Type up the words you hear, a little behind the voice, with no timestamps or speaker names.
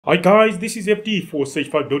Hi guys, this is FD for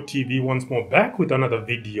Sage5.tv once more back with another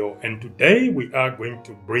video, and today we are going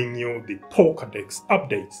to bring you the Polkadex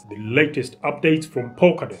updates, the latest updates from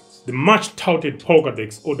Polkadex. The much touted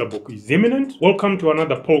Polkadex order book is imminent. Welcome to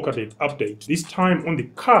another Polkadex update, this time on the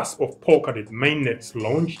cusp of Polkadex Mainnet's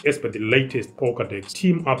launch as per the latest Polkadex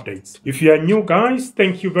team updates. If you are new guys,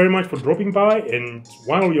 thank you very much for dropping by, and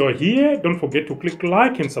while you're here, don't forget to click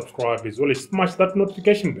like and subscribe as well as smash that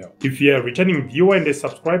notification bell. If you are a returning viewer and a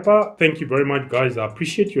subscriber, thank you very much guys. I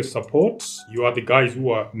appreciate your support. You are the guys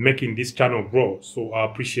who are making this channel grow, so I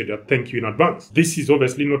appreciate that. Thank you in advance. This is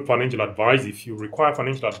obviously not financial advice. If you require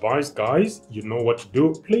financial advice, guys, you know what to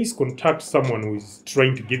do. Please contact someone who is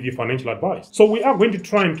trained to give you financial advice. So we are going to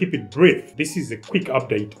try and keep it brief. This is a quick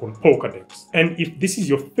update on Polkadex, and if this is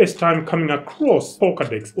your first time coming across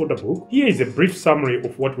Polkadex order book, here is a brief summary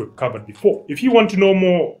of what we've covered before. If you want to know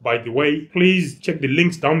more, by the way, please check the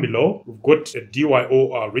links down below. We've got a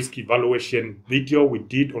DYO risk evaluation video we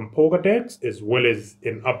did on Polkadex, as well as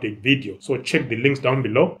an update video, so check the links down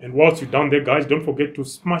below. And whilst you're down there guys, don't forget to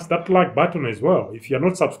smash that like button as well. If you're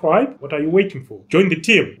not subscribed, what are you waiting for? Join the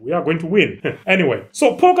team, we are going to win. Anyway,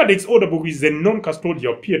 so Polkadex order book is a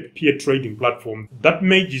non-custodial peer-to-peer trading platform that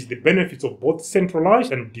merges the benefits of both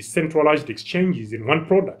centralized and decentralized exchanges in one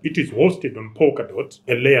product. It is hosted on Polkadot,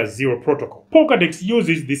 a layer 0 protocol. Polkadex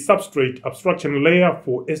uses the substrate abstraction layer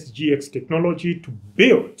for SGX technology to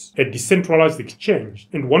build a decentralized exchange,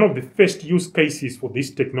 and one of the first use cases for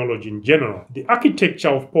this technology in general. The architecture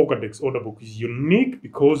of Polkadex order book is unique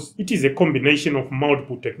because it is a combination of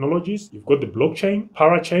multiple technologies. You've got the blockchain,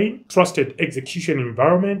 parachain, trusted execution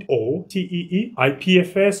environment or TEE,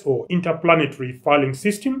 IPFS or interplanetary filing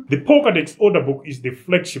system. The Polkadex order book is the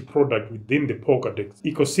flagship product within the Polkadex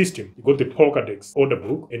ecosystem. You got the Polkadex order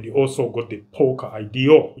book, and you also got the Polka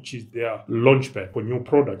IDO, which is their launchpad for new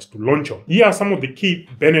products to launch on. Here are some of the key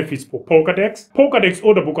benefits for Polkadex. Polkadex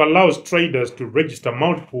order book allows traders to register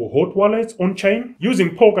multiple hot wallets on chain.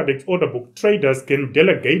 Using Polkadex order book, traders can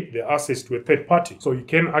delegate their assets to a third party. So you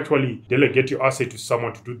can actually delegate your asset to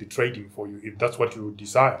someone to do the trading for you if that's what you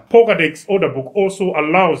desire. Polkadex order book also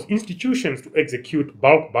allows institutions to execute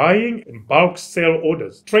bulk buying and bulk sell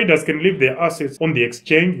orders. Traders can leave their assets on the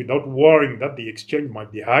exchange without worrying that the exchange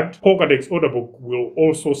might be hacked. Polkadex order book will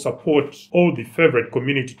also support all the favorite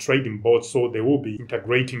community trading bots, so they will be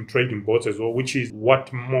integrating trading bots as well, which is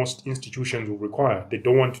what most institutions will require. They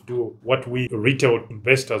don't want to do what we retail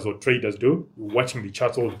investors or traders do. You're watching the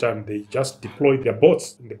charts all the time. They just deploy their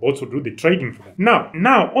bots, and the bots will do the trading for them.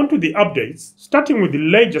 Now onto the updates. Starting with the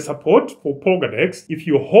ledger support for Polkadex. If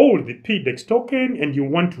you hold the PDEX token and you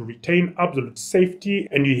want to retain absolute safety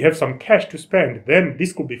and you have some cash to spend, then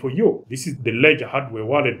this could be for you. This is the ledger hardware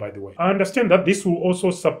wallet, by the way. I understand that this will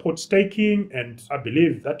also support staking, and I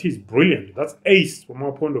believe that is brilliant. That's ace from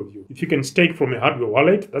our point of view. If you can stake from a hardware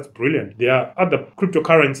wallet, that's brilliant. There are other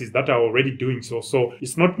cryptocurrencies that are already doing so, so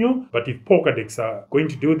it's not new, but if Polkadex are going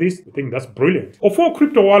to do this, I think that's brilliant. Of all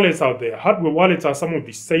crypto wallets out there, hardware wallets are some of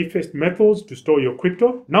the safest methods to store your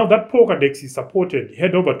crypto. Now that Polkadex is supported,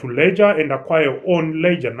 head over to Ledger and acquire your own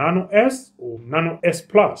Ledger Nano S or Nano S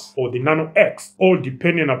Plus or the Nano X, all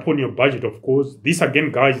depending upon your budget, of course. This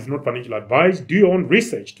again guys is not financial advice. Do your own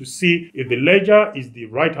research to see if the Ledger is the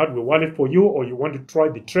right hardware wallet for you, or you want to try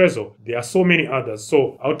the Trezor. There are so many others,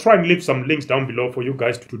 so I'll try and leave some links down below for you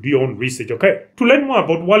guys to do your own research. Okay, to learn more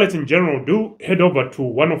about wallets in general, do head over to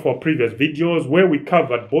one of our previous videos where we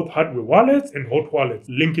covered both hardware wallets and hot wallets.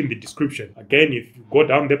 Link in the description. Again, if you go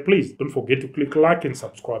down there, please don't forget to click like and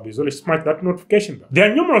subscribe as well as smash that notification bell.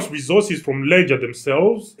 There are numerous resources from Ledger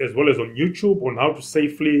themselves as well as on YouTube on how to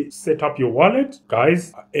safely set up your wallet.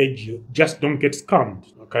 Guys, I urge you, just don't get scammed.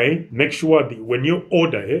 Okay, make sure that when you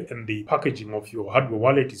order it and the packaging of your hardware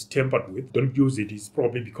wallet is tampered with, don't use it. It's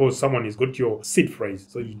probably because someone has got your seed phrase,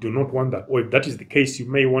 so you do not want that. Or if that is the case, you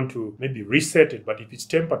may want to maybe reset it, but if it's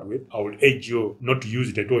tampered with, I will urge you not to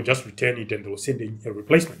use it at all. Just return it and they'll send in a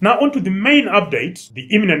replacement. Now onto the main update, the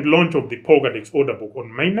imminent launch of the Polkadex order book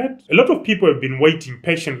on Mainnet. A lot of people have been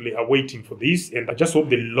patiently awaiting for this, and I just hope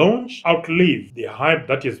the launch outlive the hype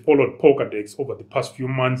that has followed Polkadex over the past few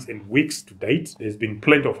months and weeks to date. There's been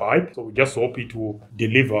plenty of hype, so we just hope it will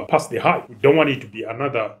deliver past the hype. We don't want it to be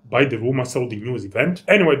another buy the rumor, sell the news event.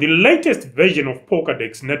 Anyway, the latest version of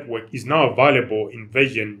Polkadex network is now available in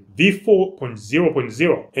version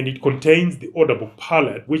v4.0.0, and it contains the order book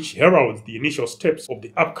palette, which heralds the initial steps of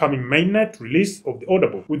the upcoming mainnet release of the order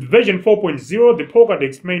book. With version 4.0, the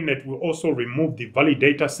Polkadex mainnet will also remove the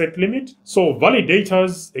validator set limit, so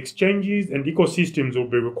validators, exchanges, and ecosystems will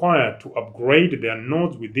be required to upgrade their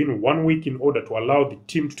nodes within 1 week in order to allow the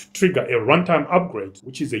team to trigger a runtime upgrade,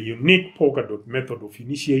 which is a unique Polkadot method of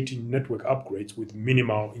initiating network upgrades with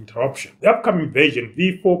minimal interruption. The upcoming version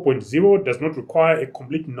v4.0 does not require a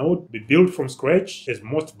complete node be built from scratch, as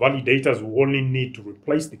most validators will only need to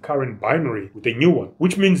replace the current binary with a new one,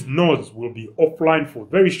 which means nodes will be offline for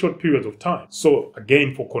very short periods of time. So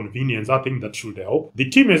again, for convenience, I think that should help. The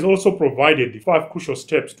team has also provided the 5 crucial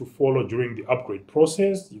steps to follow during the upgrade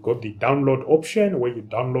process. You got the download option where you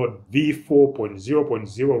download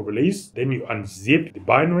v4.0.0 release, then you unzip the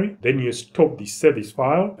binary, then you stop the service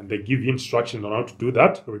file, and they give you instructions on how to do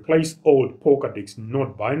that. Replace old Polkadex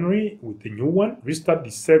node binary with the new one, restart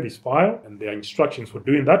the service file, and there are instructions for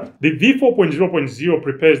doing that. The v4.0.0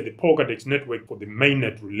 prepares the Polkadex network for the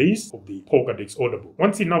mainnet release of the Polkadex orderbook.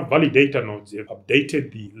 Once enough validator nodes have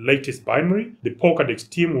updated the latest binary, the Polkadex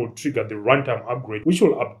team will trigger the runtime upgrade, which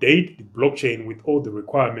will update the blockchain with all the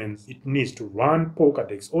requirements it needs to run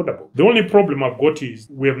Polkadex orderbook. The only problem I've got is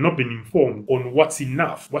we have not been informed on what's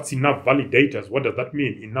enough. What's enough validators? What does that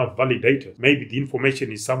mean? Enough validators. Maybe the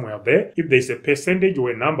information is somewhere there. If there's a percentage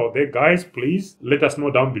or a number there, guys, please let us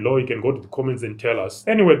know down below. You can go to the comments and tell us.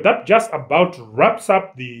 Anyway, that just about wraps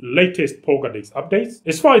up the latest Polkadex updates.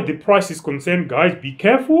 As far as the price is concerned, guys, be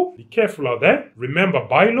careful. Be careful out there. Remember,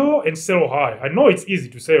 buy low and sell high. I know it's easy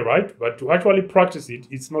to say, right? But to actually practice it,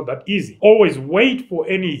 it's not that easy. Always wait for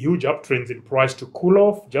any huge uptrends in price to cool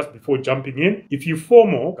off just before jumping in. If you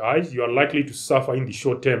FOMO, guys, you are likely to suffer in the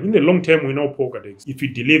short term. In the long term, we know Polkadex, if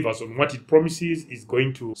it delivers on what it promises, is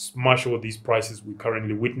going to smash all these prices we're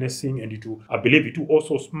currently witnessing, and I believe it will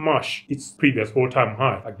also smash its previous all-time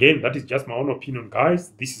high. Again, that is just my own opinion,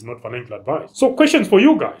 guys. This is not financial advice. So questions for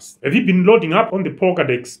you guys. Have you been loading up on the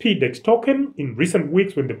Polkadex PDEX token in recent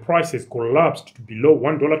weeks when the price has collapsed to below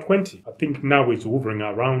 $1.20? I think now it's hovering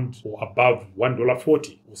around or above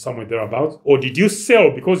 $1.40 or somewhere thereabouts. Or did you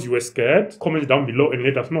sell because you were scared? Comment down below and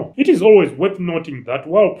let us know. It is always worth noting that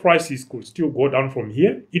while prices could still go down from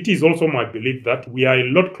here, it is also my belief that we are a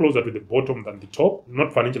lot closer to the bottom than the top.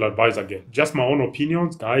 Not financial advice again. Just my own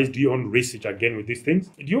opinions. Guys, do your own research again with these things.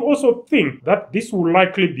 Do you also think that this will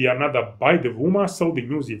likely be another buy the rumor, sell the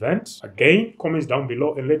news event? Again, comments down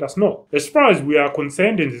below and let us know. As far as we are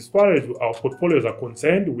concerned and as far as our portfolios are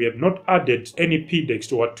concerned, we have not added any PDEX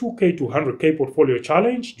to our 2K to 100K portfolio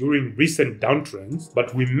challenge during recent downtrends,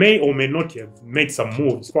 but we may or may not have made some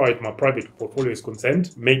moves as far as my private portfolio is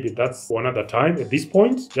concerned. Maybe that's for another time. At this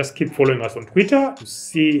point, just keep following us on Twitter to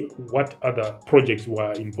see what other projects we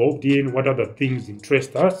are involved in, what other things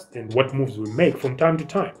interest us, and what moves we make from time to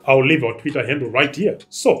time. I'll leave our Twitter handle right here.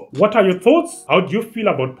 So, what are your thoughts? How do you feel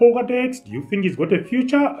about Polkadex? Do you think it's got a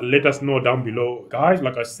future? Let us know down below. Guys,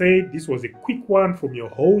 like I said, this was a quick one from your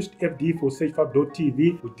host,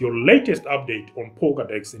 FD4SafeUp.tv, with your latest update on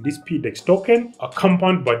Polkadex and this PDEX token,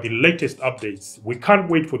 accompanied by the latest updates. We can't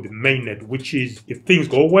wait for the mainnet, which is, if things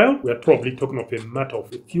go well, we are probably talking of a matter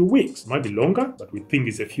of a few weeks. Might be longer, but we think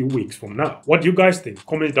it's a few weeks from now. What do you guys think?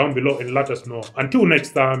 Comment down below and let us know. Until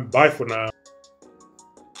next time, bye for now.